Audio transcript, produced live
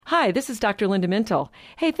Hi, this is Dr. Linda Mintle.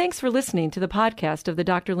 Hey, thanks for listening to the podcast of the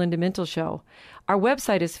Dr. Linda Mintle Show. Our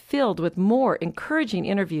website is filled with more encouraging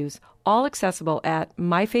interviews, all accessible at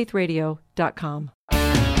myfaithradio.com. Doing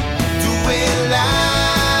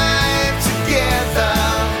life together,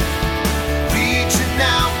 reaching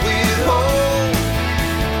out with hope,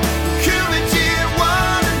 encouraging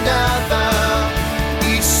one another,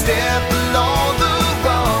 each step along the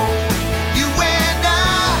road. You and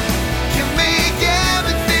I can make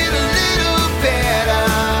everything a little better,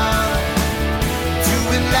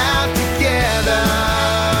 doing life together.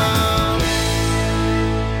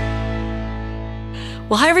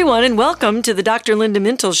 Well, hi, everyone, and welcome to the Dr. Linda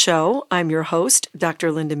Mintle Show. I'm your host,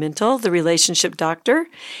 Dr. Linda Mintle, the relationship doctor,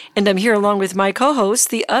 and I'm here along with my co-host,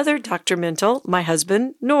 the other Dr. Mintle, my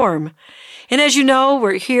husband, Norm. And as you know,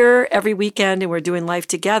 we're here every weekend and we're doing life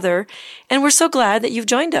together, and we're so glad that you've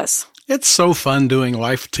joined us. It's so fun doing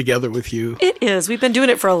life together with you. It is. We've been doing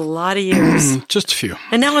it for a lot of years. Just a few.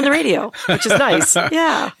 And now on the radio, which is nice.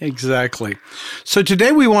 Yeah. Exactly. So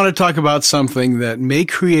today we want to talk about something that may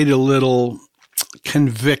create a little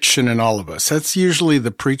conviction in all of us. That's usually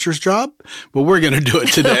the preacher's job, but we're going to do it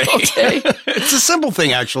today. Okay. It's a simple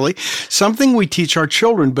thing, actually. Something we teach our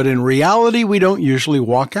children, but in reality, we don't usually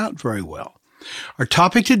walk out very well. Our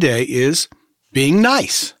topic today is being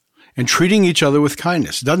nice and treating each other with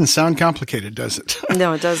kindness. Doesn't sound complicated, does it?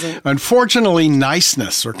 No, it doesn't. Unfortunately,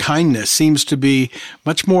 niceness or kindness seems to be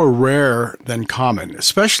much more rare than common,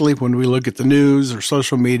 especially when we look at the news or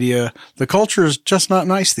social media. The culture is just not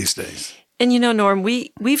nice these days. And you know, Norm,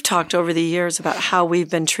 we've talked over the years about how we've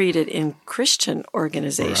been treated in Christian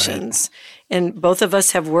organizations. Right. And both of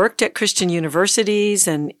us have worked at Christian universities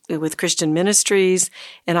and with Christian ministries,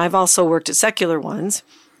 and I've also worked at secular ones.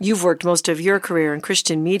 You've worked most of your career in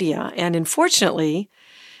Christian media, and unfortunately,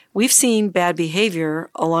 we've seen bad behavior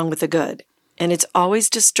along with the good. And it's always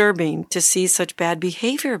disturbing to see such bad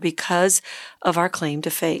behavior because of our claim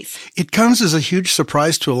to faith. It comes as a huge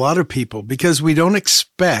surprise to a lot of people because we don't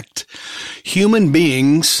expect human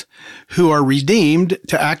beings who are redeemed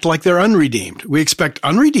to act like they're unredeemed. We expect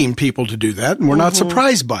unredeemed people to do that, and we're not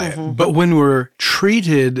surprised by it. But when we're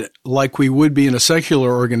treated like we would be in a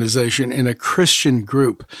secular organization, in a Christian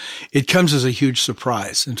group, it comes as a huge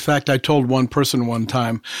surprise. In fact, I told one person one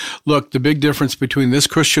time, look, the big difference between this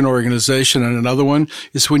Christian organization and another one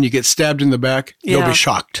is when you get stabbed in the back, you'll be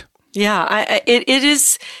shocked. Yeah, it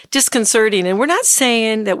is disconcerting. And we're not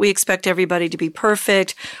saying that we expect everybody to be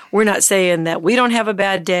perfect. We're not saying that we don't have a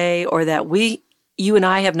bad day or that you and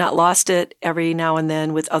I have not lost it every now and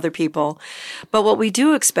then with other people. But what we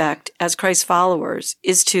do expect as Christ followers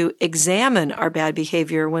is to examine our bad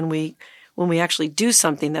behavior when we actually do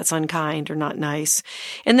something that's unkind or not nice,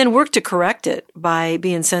 and then work to correct it by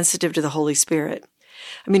being sensitive to the Holy Spirit.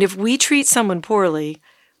 I mean, if we treat someone poorly,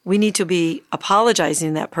 we need to be apologizing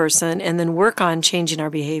to that person and then work on changing our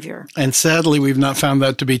behavior. And sadly, we've not found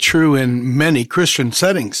that to be true in many Christian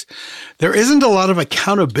settings. There isn't a lot of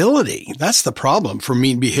accountability. That's the problem for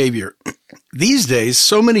mean behavior. These days,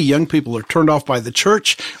 so many young people are turned off by the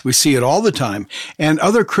church. We see it all the time. And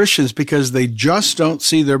other Christians because they just don't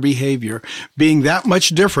see their behavior being that much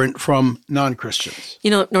different from non-Christians.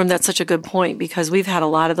 You know, Norm, that's such a good point because we've had a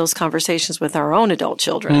lot of those conversations with our own adult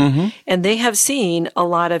children. And they have seen a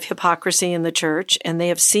lot of hypocrisy in the church, and they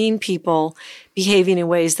have seen people behaving in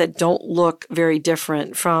ways that don't look very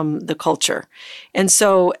different from the culture. And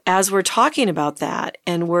so as we're talking about that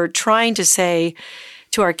and we're trying to say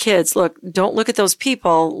to our kids, look, don't look at those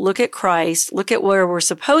people, look at Christ, look at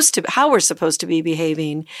how we're supposed to be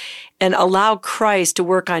behaving, and allow Christ to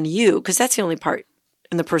work on you, because that's the only part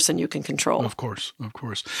in the person you can control. Of course.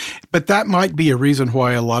 But that might be a reason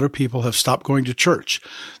why a lot of people have stopped going to church.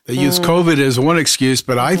 They use COVID as one excuse,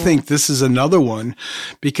 but I think this is another one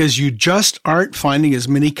because you just aren't finding as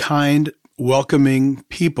many kind, welcoming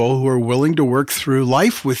people who are willing to work through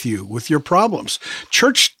life with you, with your problems.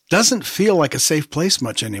 Church doesn't feel like a safe place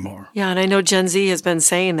much anymore. Yeah, and I know Gen Z has been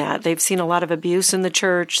saying that. They've seen a lot of abuse in the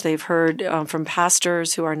church. They've heard from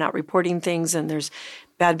pastors who are not reporting things, and there's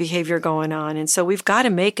bad behavior going on. And so we've got to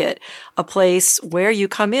make it a place where you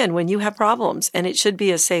come in when you have problems, and it should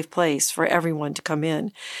be a safe place for everyone to come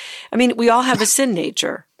in. I mean, we all have a sin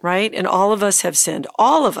nature, right? And all of us have sinned,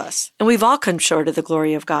 all of us. And we've all come short of the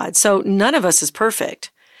glory of God. So none of us is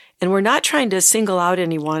perfect. And we're not trying to single out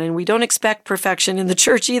anyone, and we don't expect perfection in the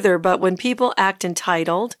church either. But when people act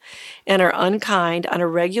entitled and are unkind on a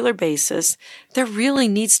regular basis, there really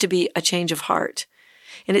needs to be a change of heart.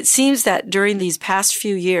 And it seems that during these past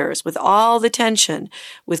few years, with all the tension,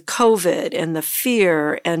 with COVID and the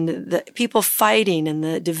fear and the people fighting and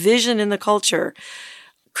the division in the culture,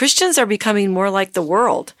 Christians are becoming more like the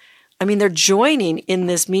world. I mean, they're joining in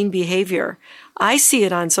this mean behavior. I see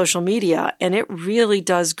it on social media, and it really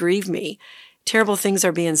does grieve me. Terrible things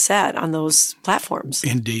are being said on those platforms.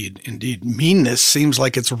 Indeed. Meanness seems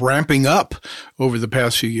like it's ramping up over the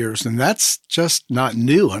past few years, and that's just not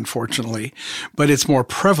new, unfortunately. But it's more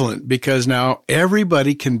prevalent because now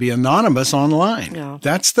everybody can be anonymous online. Yeah.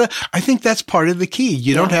 I think that's part of the key.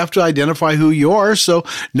 You don't have to identify who you are, so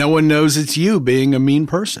no one knows it's you being a mean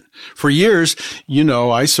person. For years,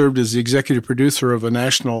 I served as the executive producer of a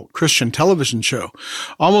national Christian television show.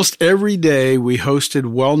 Almost every day, we hosted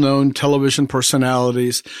well-known television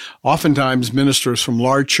personalities, oftentimes ministers from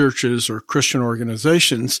large churches or Christian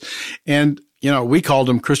organizations. And, we called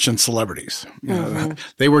them Christian celebrities.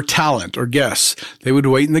 They were talent or guests. They would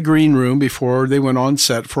wait in the green room before they went on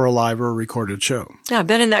set for a live or recorded show. Yeah, I've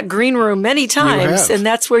been in that green room many times, and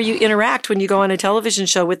that's where you interact when you go on a television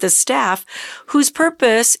show with the staff whose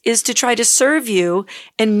purpose is to try to serve you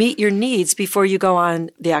and meet your needs before you go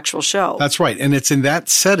on the actual show. That's right. And it's in that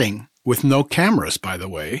setting, with no cameras, by the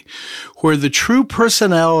way, where the true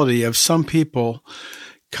personality of some people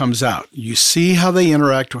comes out. You see how they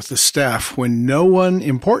interact with the staff when no one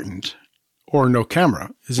important or no camera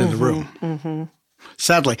is in the room.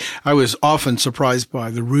 Sadly, I was often surprised by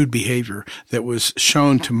the rude behavior that was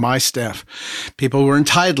shown to my staff. People were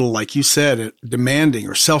entitled, like you said, demanding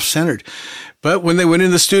or self-centered. But when they went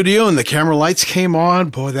in the studio and the camera lights came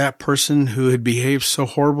on, boy, that person who had behaved so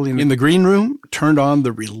horribly in the green room turned on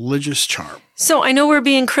the religious charm. So I know we're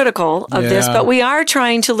being critical of this, but we are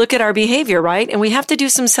trying to look at our behavior, right? And we have to do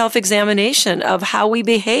some self-examination of how we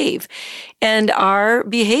behave. And our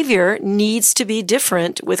behavior needs to be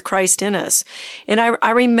different with Christ in us. And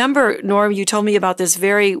I remember, Norm, you told me about this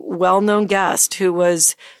very well-known guest who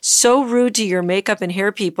was so rude to your makeup and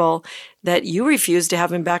hair people that you refused to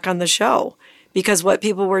have him back on the show, because what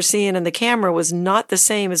people were seeing in the camera was not the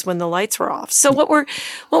same as when the lights were off. So what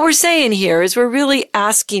we're saying here is we're really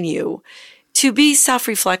asking you to be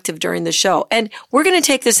self-reflective during the show. And we're going to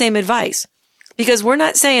take the same advice, because we're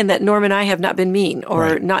not saying that Norm and I have not been mean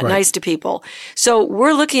or not nice to people. So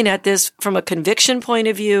we're looking at this from a conviction point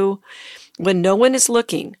of view. When no one is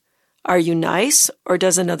looking, are you nice, or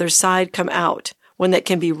does another side come out? One that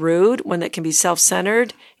can be rude, one that can be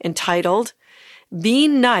self-centered, entitled.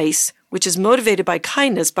 Being nice, which is motivated by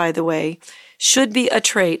kindness, by the way, should be a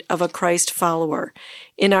trait of a Christ follower.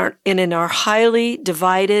 In our highly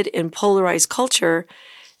divided and polarized culture,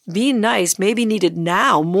 being nice may be needed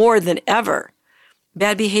now more than ever.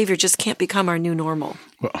 Bad behavior just can't become our new normal.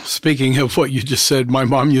 Well, speaking of what you just said, my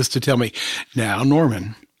mom used to tell me, "Now,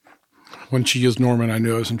 Norman." When she used Norman, I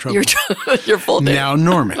knew I was in trouble. Your full name. Now,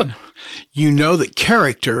 Norman, you know that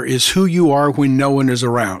character is who you are when no one is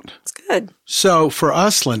around. That's good. So for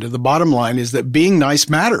us, Linda, the bottom line is that being nice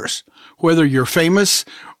matters. Whether you're famous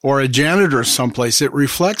or a janitor someplace, it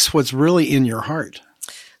reflects what's really in your heart.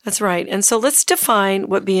 That's right. And so let's define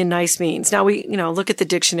what being nice means. Now we, look at the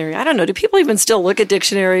dictionary. I don't know. Do people even still look at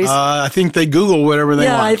dictionaries? I think they Google whatever they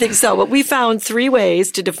want. Yeah, I think so. But we found 3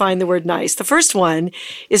 ways to define the word nice. The first one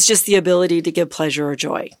is just the ability to give pleasure or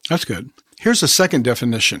joy. That's good. Here's a second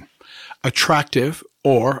definition: attractive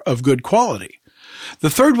or of good quality.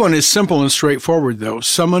 The third one is simple and straightforward, though.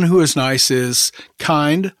 Someone who is nice is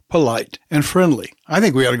kind, polite, and friendly. I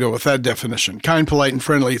think we ought to go with that definition. Kind, polite, and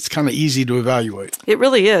friendly. It's kind of easy to evaluate. It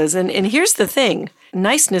really is. And here's the thing.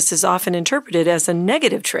 Niceness is often interpreted as a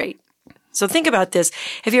negative trait. So think about this.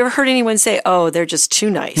 Have you ever heard anyone say, "Oh, they're just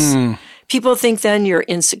too nice"? People think then you're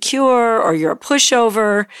insecure or you're a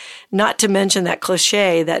pushover, not to mention that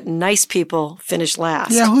cliche that nice people finish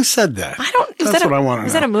last. Yeah, who said that? That's what I want to know.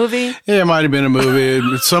 Is that a movie? Yeah, it might have been a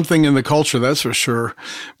movie. It's something in the culture, that's for sure.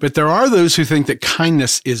 But there are those who think that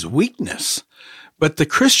kindness is weakness. But the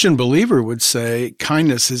Christian believer would say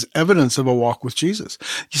kindness is evidence of a walk with Jesus.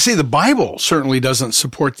 You see, the Bible certainly doesn't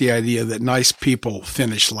support the idea that nice people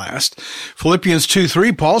finish last. Philippians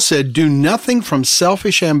 2:3, Paul said, "Do nothing from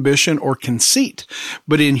selfish ambition or conceit,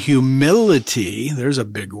 but in humility," there's a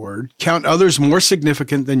big word, "count others more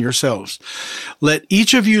significant than yourselves. Let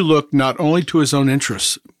each of you look not only to his own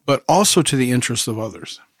interests, but also to the interests of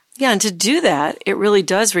others." Yeah, and to do that, it really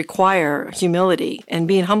does require humility. And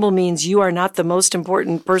being humble means you are not the most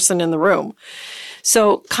important person in the room.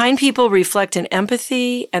 So kind people reflect an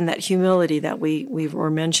empathy and that humility that we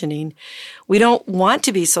were mentioning. We don't want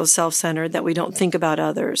to be so self-centered that we don't think about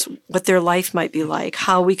others, what their life might be like,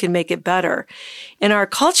 how we can make it better. And our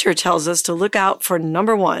culture tells us to look out for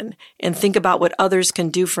number one and think about what others can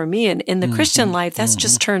do for me. And in the Christian life, that's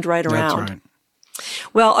just turned right around. That's right.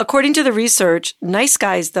 Well, according to the research, nice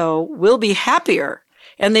guys, though, will be happier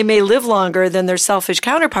and they may live longer than their selfish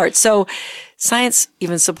counterparts. So science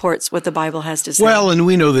even supports what the Bible has to say. Well, and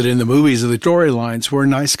we know that in the movies, the storylines where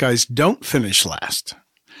nice guys don't finish last,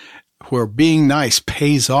 where being nice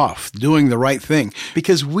pays off, doing the right thing,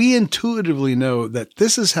 because we intuitively know that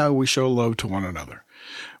this is how we show love to one another.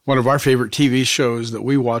 One of our favorite TV shows that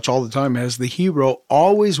we watch all the time has the hero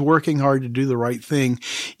always working hard to do the right thing,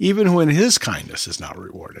 even when his kindness is not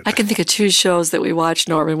rewarded. I can think of 2 shows that we watch,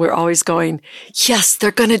 Norman. We're always going, yes, they're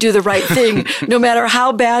going to do the right thing. No matter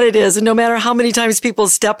how bad it is, and no matter how many times people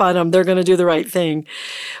step on them, they're going to do the right thing,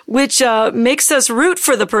 which makes us root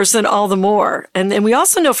for the person all the more. And we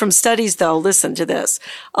also know from studies, though, listen to this,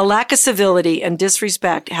 a lack of civility and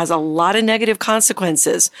disrespect has a lot of negative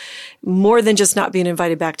consequences, more than just not being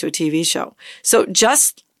invited back to a TV show. So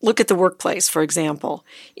just look at the workplace, for example.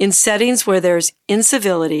 In settings where there's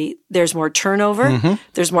incivility, there's more turnover,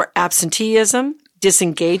 there's more absenteeism,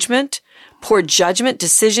 disengagement, poor judgment,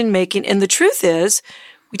 decision-making. And the truth is,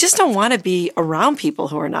 we just don't want to be around people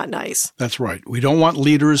who are not nice. That's right. We don't want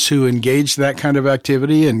leaders who engage that kind of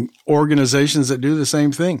activity and organizations that do the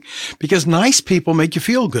same thing, because nice people make you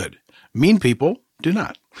feel good. Mean people do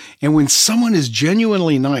not. And when someone is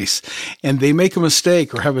genuinely nice and they make a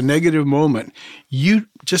mistake or have a negative moment, you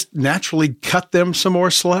just naturally cut them some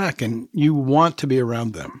more slack and you want to be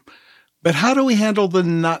around them. But how do we handle the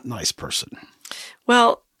not nice person?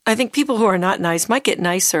 Well, I think people who are not nice might get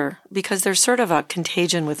nicer because there's sort of a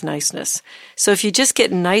contagion with niceness. So if you just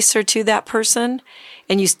get nicer to that person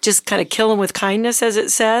and you just kind of kill them with kindness, as it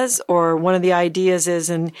says, or one of the ideas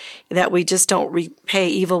is that we just don't repay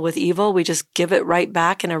evil with evil, we just give it right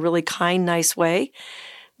back in a really kind, nice way,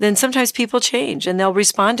 then sometimes people change and they'll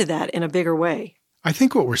respond to that in a bigger way. I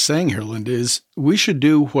think what we're saying here, Linda, is we should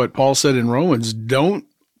do what Paul said in Romans, don't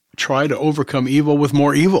try to overcome evil with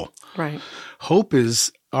more evil. Right.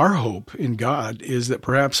 Our hope in God is that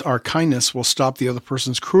perhaps our kindness will stop the other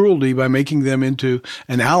person's cruelty by making them into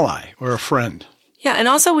an ally or a friend. Yeah, and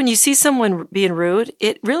also when you see someone being rude,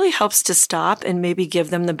 it really helps to stop and maybe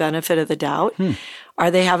give them the benefit of the doubt. Are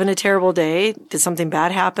they having a terrible day? Did something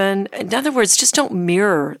bad happen? In other words, just don't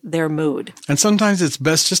mirror their mood. And sometimes it's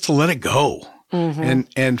best just to let it go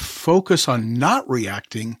and focus on not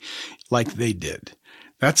reacting like they did.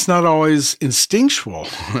 That's not always instinctual,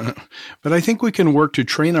 but I think we can work to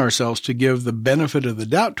train ourselves to give the benefit of the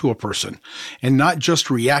doubt to a person and not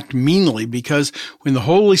just react meanly, because when the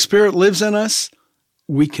Holy Spirit lives in us,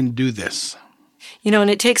 we can do this. You know,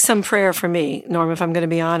 and it takes some prayer for me, Norm, if I'm going to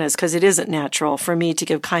be honest, because it isn't natural for me to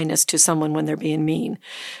give kindness to someone when they're being mean.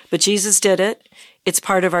 But Jesus did it. It's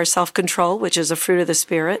part of our self-control, which is a fruit of the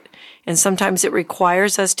Spirit. And sometimes it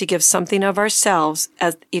requires us to give something of ourselves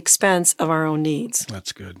at the expense of our own needs.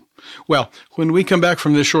 That's good. Well, when we come back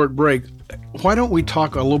from this short break, why don't we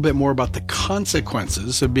talk a little bit more about the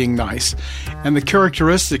consequences of being nice and the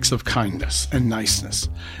characteristics of kindness and niceness?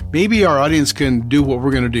 Maybe our audience can do what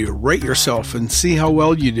we're going to do. Rate yourself and see how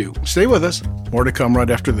well you do. Stay with us. More to come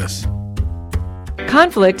right after this.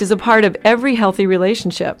 Conflict is a part of every healthy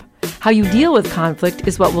relationship. How you deal with conflict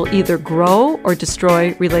is what will either grow or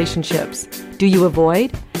destroy relationships. Do you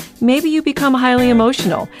avoid? Maybe you become highly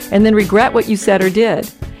emotional and then regret what you said or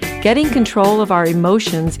did. Getting control of our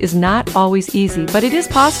emotions is not always easy, but it is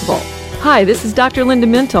possible. Hi, this is Dr. Linda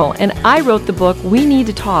Mintle, and I wrote the book We Need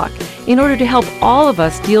to Talk in order to help all of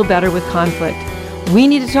us deal better with conflict. We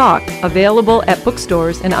Need to Talk, available at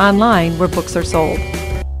bookstores and online where books are sold.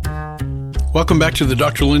 Welcome back to the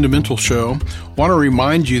Dr. Linda Mintle Show. Want to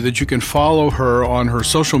remind you that you can follow her on her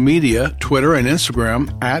social media, Twitter and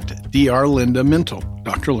Instagram at Dr. Linda Mintle,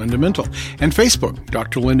 Dr. Linda Mintle, and Facebook,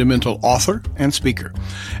 Dr. Linda Mintle, author and speaker.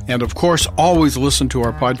 And of course, always listen to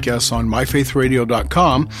our podcasts on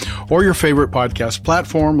myfaithradio.com or your favorite podcast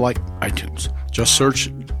platform like iTunes. Just search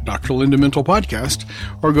Dr. Linda Mintle Podcast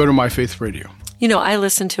or go to My Faith Radio. You know, I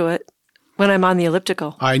listen to it when I'm on the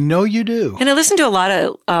elliptical. I know you do. And I listen to a lot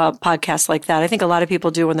of podcasts like that. I think a lot of people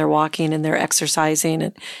do when they're walking and they're exercising.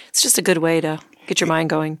 And it's just a good way to get your mind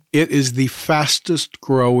going. It is the fastest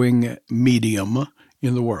growing medium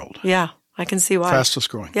in the world. Yeah, I can see why. Fastest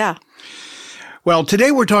growing. Yeah. Well, today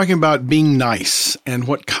we're talking about being nice and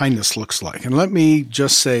what kindness looks like. And let me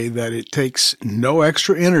just say that it takes no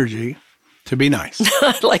extra energy to be nice.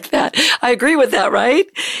 I like that. I agree with that, right?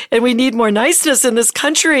 And we need more niceness in this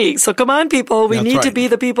country. So come on, people. We need to be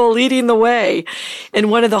the people leading the way. And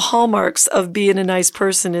one of the hallmarks of being a nice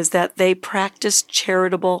person is that they practice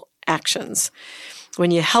charitable actions. When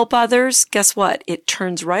you help others, guess what? It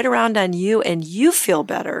turns right around on you and you feel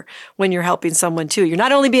better when you're helping someone too. You're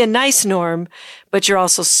not only being nice, Norm, but you're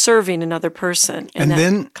also serving another person. And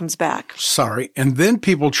then comes back. And then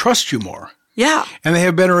people trust you more. Yeah. And they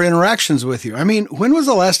have better interactions with you. I mean, when was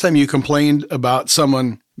the last time you complained about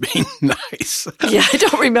someone being nice? Yeah, I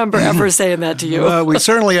don't remember ever saying that to you. We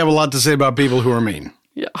certainly have a lot to say about people who are mean.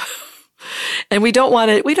 Yeah. And we don't want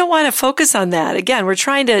to focus on that. Again, we're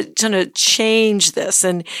trying to change this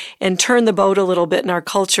and turn the boat a little bit in our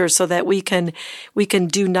culture so that we can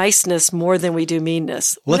do niceness more than we do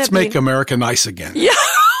meanness. Let's make America nice again. Yeah.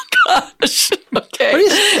 Gosh. Okay. What do you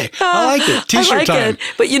say? I like it. T-shirt I like time. it.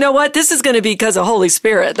 But you know what? This is going to be because of Holy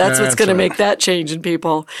Spirit. That's what's going to make that change in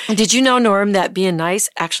people. Did you know, Norm, that being nice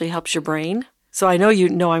actually helps your brain? So I know you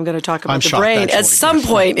know I'm going to talk about the brain at some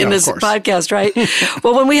point in this podcast, right?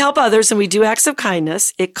 Well, when we help others and we do acts of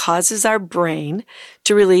kindness, it causes our brain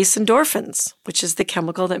to release endorphins, which is the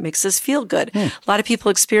chemical that makes us feel good. A lot of people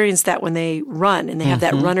experience that when they run and they have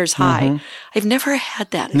that runner's high. I've never had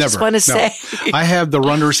that. I just want to say. I have the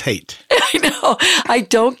runner's hate. I know. I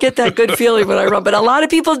don't get that good feeling when I run, but a lot of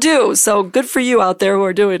people do. So good for you out there who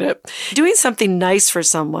are doing it. Doing something nice for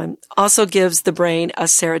someone also gives the brain a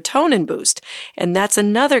serotonin boost. And that's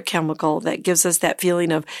another chemical that gives us that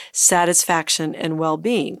feeling of satisfaction and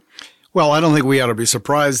well-being. Well, I don't think we ought to be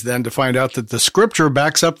surprised then to find out that the scripture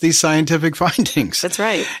backs up these scientific findings. That's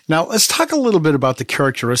right. Now, let's talk a little bit about the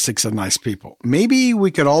characteristics of nice people. Maybe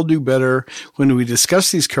we could all do better when we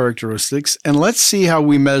discuss these characteristics, and let's see how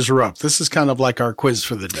we measure up. This is kind of like our quiz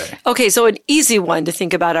for the day. Okay, so an easy one to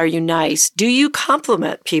think about, are you nice? Do you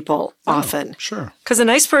compliment people often? Sure. Because a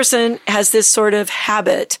nice person has this sort of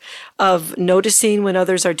habit of noticing when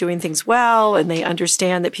others are doing things well, and they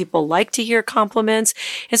understand that people like to hear compliments.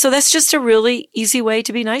 And so that's just a really easy way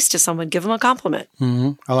to be nice to someone. Give them a compliment.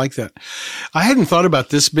 Mm-hmm. I like that. I hadn't thought about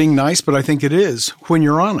this being nice, but I think it is when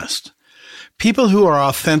you're honest. People who are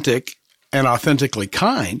authentic and authentically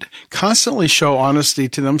kind constantly show honesty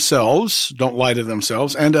to themselves, don't lie to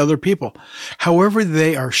themselves, and other people. However,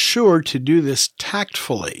 they are sure to do this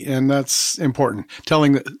tactfully, and that's important,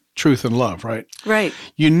 telling the truth and love, right? Right.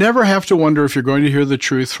 You never have to wonder if you're going to hear the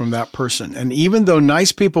truth from that person. And even though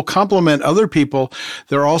nice people compliment other people,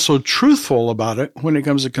 they're also truthful about it when it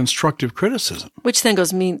comes to constructive criticism. Which then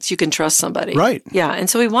means you can trust somebody. Right. Yeah. And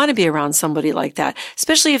so we want to be around somebody like that,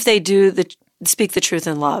 especially if they do speak the truth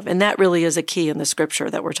in love. And that really is a key in the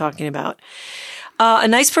scripture that we're talking about. A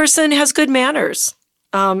nice person has good manners.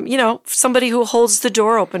 Somebody who holds the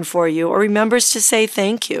door open for you or remembers to say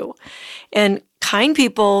thank you. And kind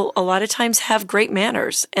people a lot of times have great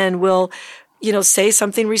manners and will, say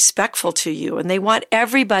something respectful to you. And they want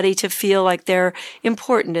everybody to feel like they're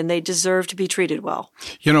important and they deserve to be treated well.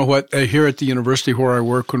 You know what? Here at the university where I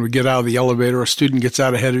work, when we get out of the elevator, a student gets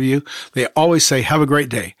out ahead of you, they always say, have a great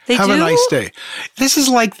day. Have a nice day. This is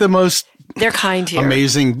like the most They're kind here.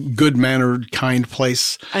 Amazing, good-mannered, kind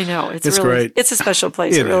place. I know. It's really great. It's a special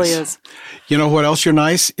place. It really is. You know what else you're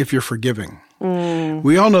nice? If you're forgiving.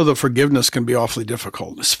 We all know that forgiveness can be awfully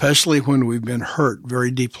difficult, especially when we've been hurt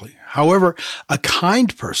very deeply. However, a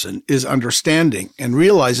kind person is understanding and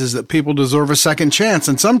realizes that people deserve a second chance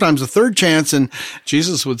and sometimes a third chance, and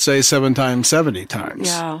Jesus would say 7 times, 70 times.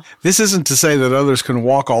 Yeah. This isn't to say that others can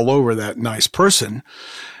walk all over that nice person,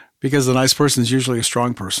 because the nice person is usually a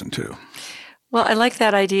strong person too. Well, I like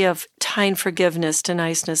that idea of tying forgiveness to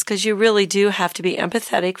niceness, because you really do have to be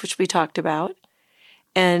empathetic, which we talked about.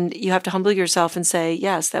 And you have to humble yourself and say,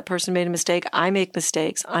 yes, that person made a mistake. I make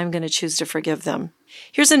mistakes. I'm going to choose to forgive them.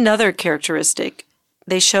 Here's another characteristic.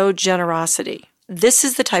 They show generosity. This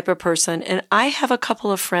is the type of person, and I have a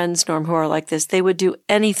couple of friends, Norm, who are like this. They would do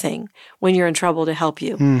anything when you're in trouble to help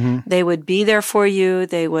you. Mm-hmm. They would be there for you.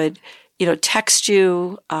 They would, text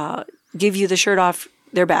you, give you the shirt off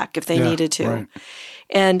their back if they needed to. Right.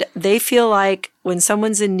 And they feel like when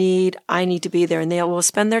someone's in need, I need to be there. And they will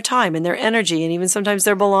spend their time and their energy and even sometimes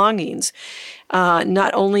their belongings.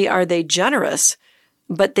 Not only are they generous,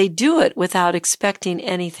 but they do it without expecting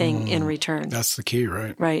anything in return. That's the key,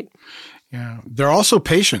 right? Right. Yeah. They're also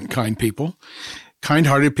patient, kind people.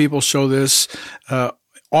 Kind-hearted people show this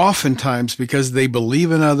oftentimes because they believe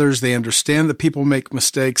in others, they understand that people make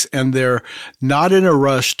mistakes, and they're not in a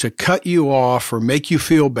rush to cut you off or make you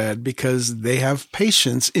feel bad because they have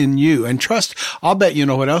patience in you and trust. I'll bet you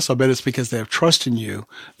know what else? I'll bet it's because they have trust in you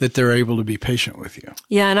that they're able to be patient with you.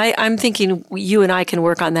 Yeah, and I'm thinking you and I can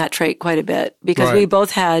work on that trait quite a bit because we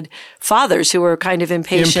both had fathers who were kind of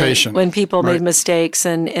impatient. When people made mistakes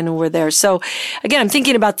and were there. So again, I'm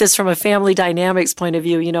thinking about this from a family dynamics point of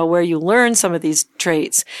view, where you learn some of these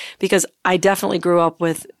traits. Because I definitely grew up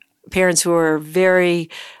with parents who were very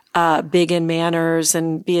big in manners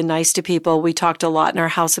and being nice to people. We talked a lot in our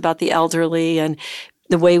house about the elderly and,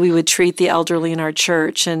 the way we would treat the elderly in our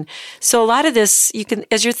church. And so a lot of this, you can,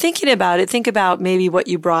 as you're thinking about it, think about maybe what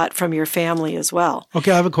you brought from your family as well.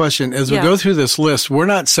 Okay, I have a question. As we go through this list, we're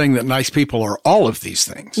not saying that nice people are all of these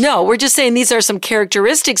things. No, we're just saying these are some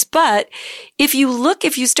characteristics. But if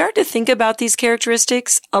you start to think about these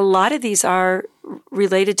characteristics, a lot of these are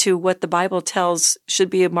related to what the Bible tells should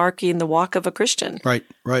be a marking the walk of a Christian. Right.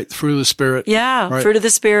 Fruit of the Spirit. Yeah, right. Fruit of the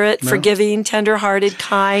Spirit, forgiving, tender-hearted,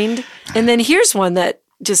 kind. And then here's one that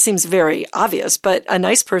just seems very obvious, but a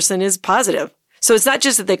nice person is positive. So it's not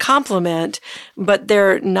just that they compliment, but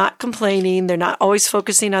they're not complaining. They're not always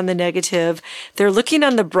focusing on the negative. They're looking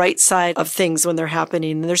on the bright side of things when they're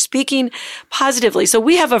happening, and they're speaking positively. So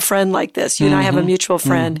we have a friend like this. You and I have a mutual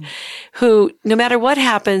friend who, no matter what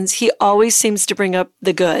happens, he always seems to bring up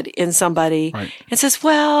the good in somebody and says,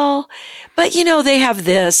 well, but they have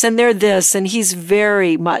this and they're this. And he's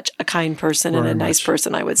very much a kind person and a nice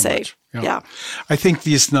person, I would say. Yeah. I think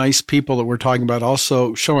these nice people that we're talking about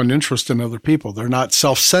also show an interest in other people. They're not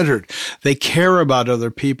self-centered. They care about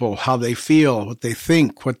other people, how they feel, what they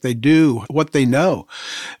think, what they do, what they know.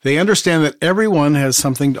 They understand that everyone has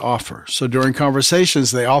something to offer. So during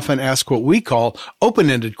conversations, they often ask what we call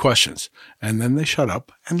open-ended questions, and then they shut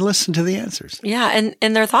up and listen to the answers. Yeah,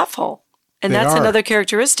 and they're thoughtful. And that's another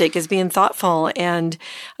characteristic, is being thoughtful. And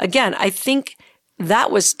again, I think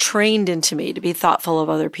that was trained into me, to be thoughtful of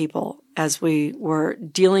other people as we were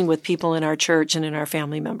dealing with people in our church and in our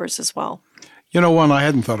family members as well. One I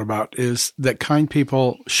hadn't thought about is that kind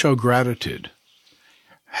people show gratitude.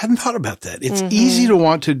 I hadn't thought about that. It's easy to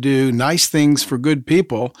want to do nice things for good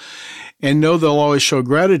people and know they'll always show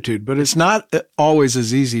gratitude, but it's not always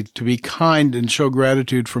as easy to be kind and show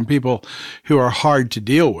gratitude from people who are hard to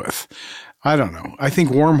deal with. I don't know. I think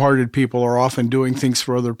warm-hearted people are often doing things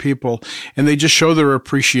for other people, and they just show their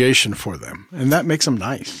appreciation for them, and that makes them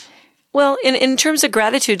nice. Well, in terms of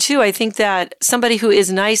gratitude, too, I think that somebody who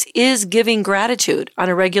is nice is giving gratitude on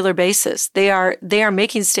a regular basis. They are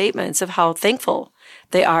making statements of how thankful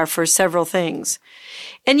they are for several things.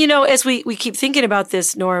 And, as we keep thinking about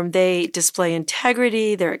this, Norm, they display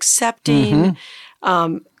integrity, they're accepting.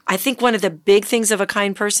 I think one of the big things of a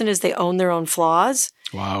kind person is they own their own flaws.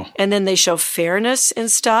 Wow. And then they show fairness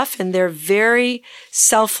and stuff, and they're very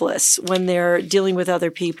selfless when they're dealing with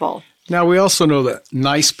other people. Now, we also know that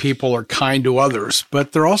nice people are kind to others,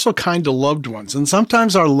 but they're also kind to loved ones. And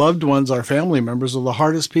sometimes our loved ones, our family members, are the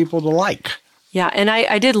hardest people to like. Yeah, and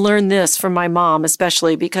I did learn this from my mom,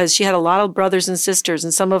 especially because she had a lot of brothers and sisters,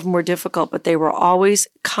 and some of them were difficult, but they were always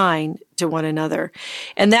kind to one another.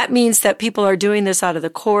 And that means that people are doing this out of the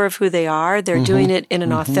core of who they are. They're doing it in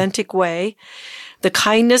an authentic way. The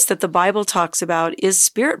kindness that the Bible talks about is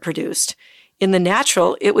spirit-produced. In the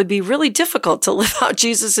natural, it would be really difficult to live out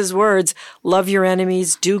Jesus' words, love your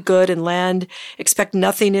enemies, do good and lend, expect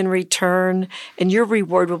nothing in return, and your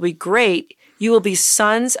reward will be great. You will be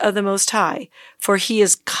sons of the Most High, for he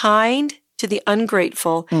is kind to the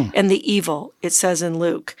ungrateful and the evil, it says in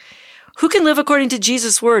Luke. Who can live according to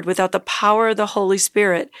Jesus' word without the power of the Holy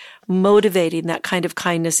Spirit motivating that kind of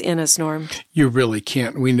kindness in us, Norm? You really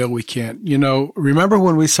can't. We know we can't. Remember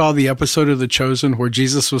when we saw the episode of The Chosen where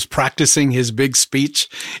Jesus was practicing his big speech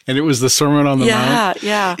and it was the Sermon on the Mount?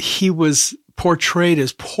 Yeah. He was portrayed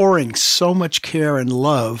as pouring so much care and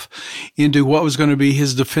love into what was going to be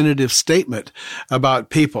his definitive statement about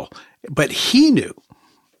people. But he knew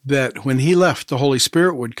that when he left, the Holy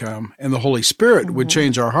Spirit would come and the Holy Spirit would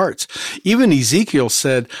change our hearts. Even Ezekiel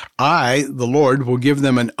said, I, the Lord, will give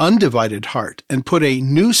them an undivided heart and put a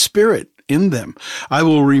new spirit in them. I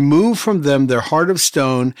will remove from them their heart of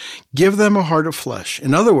stone, give them a heart of flesh.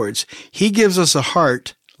 In other words, he gives us a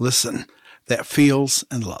heart, listen, that feels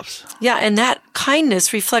and loves. Yeah, and that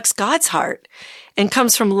kindness reflects God's heart and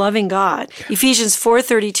comes from loving God. Yeah. Ephesians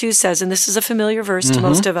 4:32 says, and this is a familiar verse to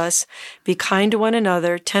most of us, be kind to one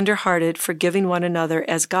another, tender-hearted, forgiving one another,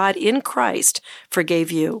 as God in Christ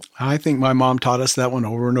forgave you. I think my mom taught us that one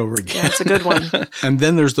over and over again. Yeah, it's a good one. And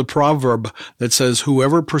then there's the proverb that says,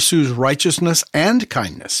 whoever pursues righteousness and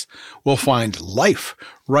kindness will find life,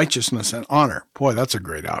 righteousness, and honor. Boy, that's a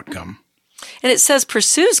great outcome. And it says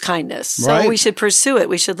pursues kindness, so we should pursue it.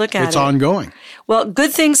 We should look at it. It's ongoing. Well,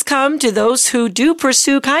 good things come to those who do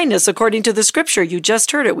pursue kindness, according to the scripture. You just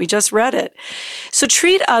heard it. We just read it. So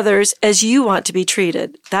treat others as you want to be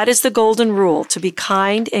treated. That is the golden rule, to be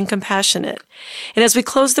kind and compassionate. And as we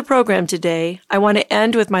close the program today, I want to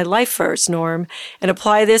end with my life verse, Norm, and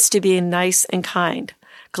apply this to being nice and kind.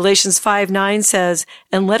 Galatians 5:9 says,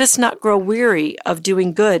 and let us not grow weary of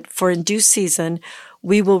doing good, for in due season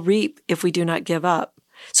we will reap if we do not give up.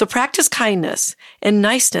 So practice kindness and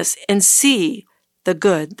niceness and see the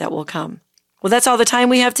good that will come. Well, that's all the time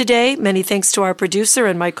we have today. Many thanks to our producer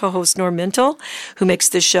and my co-host, Norm Mintle, who makes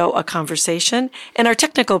this show a conversation, and our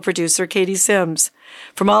technical producer, Katie Sims.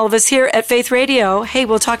 From all of us here at Faith Radio, hey,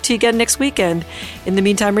 we'll talk to you again next weekend. In the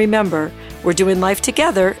meantime, remember, we're doing life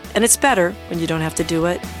together, and it's better when you don't have to do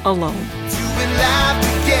it alone. Doing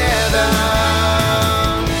life together.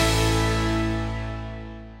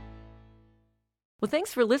 Well,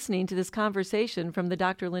 thanks for listening to this conversation from the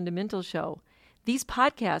Dr. Linda Mintle Show. These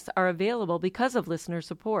podcasts are available because of listener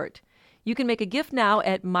support. You can make a gift now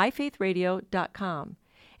at myfaithradio.com.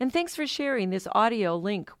 And thanks for sharing this audio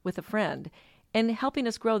link with a friend and helping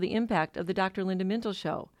us grow the impact of the Dr. Linda Mintle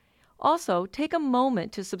Show. Also, take a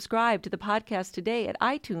moment to subscribe to the podcast today at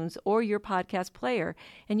iTunes or your podcast player,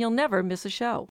 and you'll never miss a show.